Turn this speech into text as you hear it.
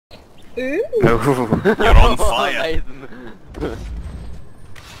Ooh. You're on fire.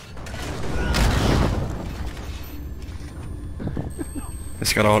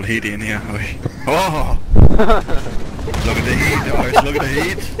 It's got all heat in here. Oh! Look at the heat, guys, look at the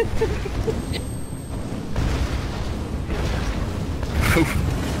heat!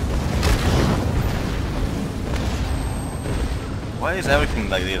 Why is everything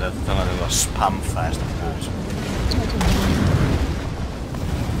like this? That's another spam fest, of course.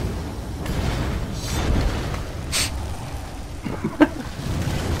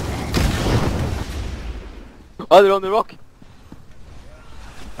 Oh, they're on the rock!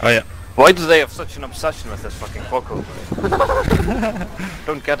 Oh yeah. Why do they have such an obsession with this fucking Poco?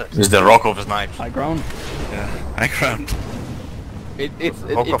 Don't get it. It's the rock of his knife. High ground. Yeah, high ground. It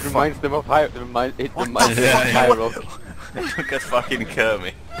reminds them of high. It reminds them of Yeah, high rock. Look at fucking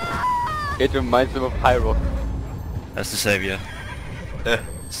Kermit. It reminds them of high rock. That's the savior. What's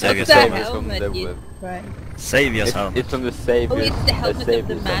Savior's that helmet. helmet? Right. Savior's helmet. It's from the savior. Oh, it's the helmet of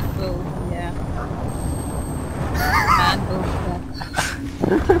the manbull. Yeah. Manbull stuff.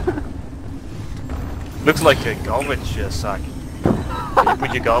 Looks like a garbage sack. You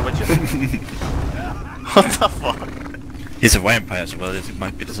put your garbage in. What the fuck? He's a vampire as well, it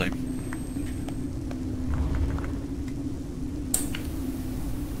might be the same.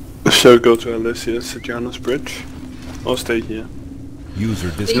 So go to Alessia's Janus Bridge, or stay here. User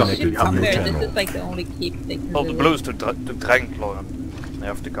They disconnected should from come your here. channel. This is like the only keep they can All do. the blues to Dragonklaw them. They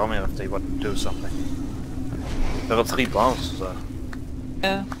have to come here if they want to do something. There are 3 bounds, so...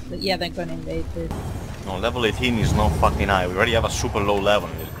 But yeah, they're gonna invade this. No, level 18 is not fucking high. We already have a super low level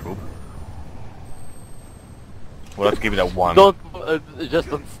in this group. We'll have to give it a 1. Don't just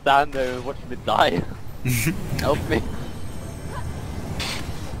don't stand there and watch me die. Help me.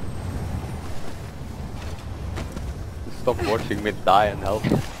 Stop watching me die and help.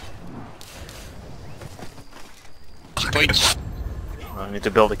 I need to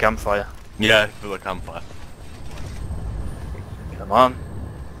build a campfire. Yeah, build a campfire. Come on.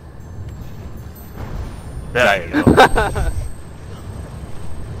 There you go.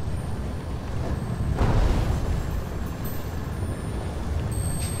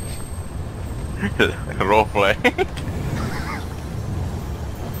 Roleplay.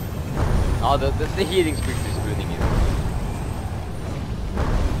 Oh, the healing streak is ruining it.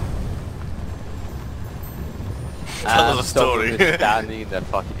 Tell us a story. Standing in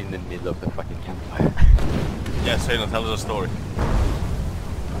the middle of the fucking campfire. Yeah, Sainur, tell us a story.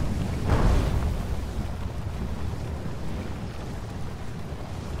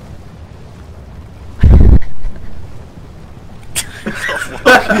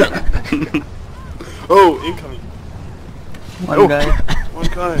 Oh, incoming! One guy. One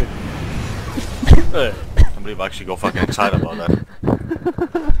guy! Hey, I believe I actually got fucking excited about that.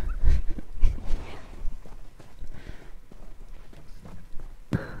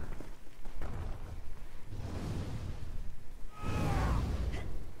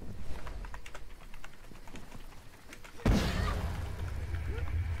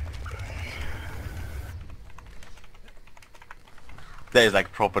 That is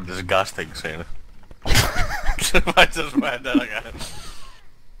like proper disgusting, Sainur. I just read that again.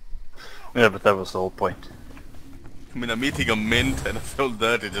 Yeah, but that was the whole point. I mean, I'm eating a mint and I feel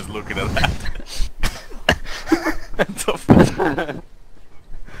dirty just looking at that. What the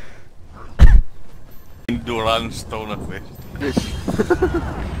fuck? Duran stoner fish.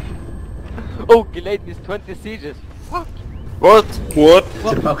 Oh, Gilade is 20 sieges. Fuck. What? What?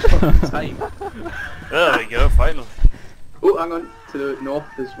 It's about time. There we go, finally. Oh, hang on. To the north,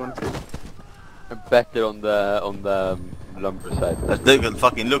 there's one. Better on the lumber side. They can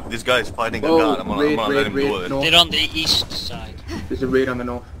fucking look, this guy is fighting a gun. I'm gonna let him do it. north. They're on the east side. There's a raid on the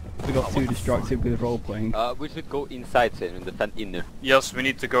north. We got too distracted with role playing. We should go inside, Sainur, and defend inner. Yes, we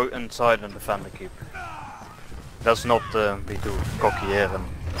need to go inside and defend the keep. Let's not be too cocky here and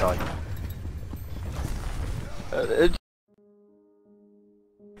die.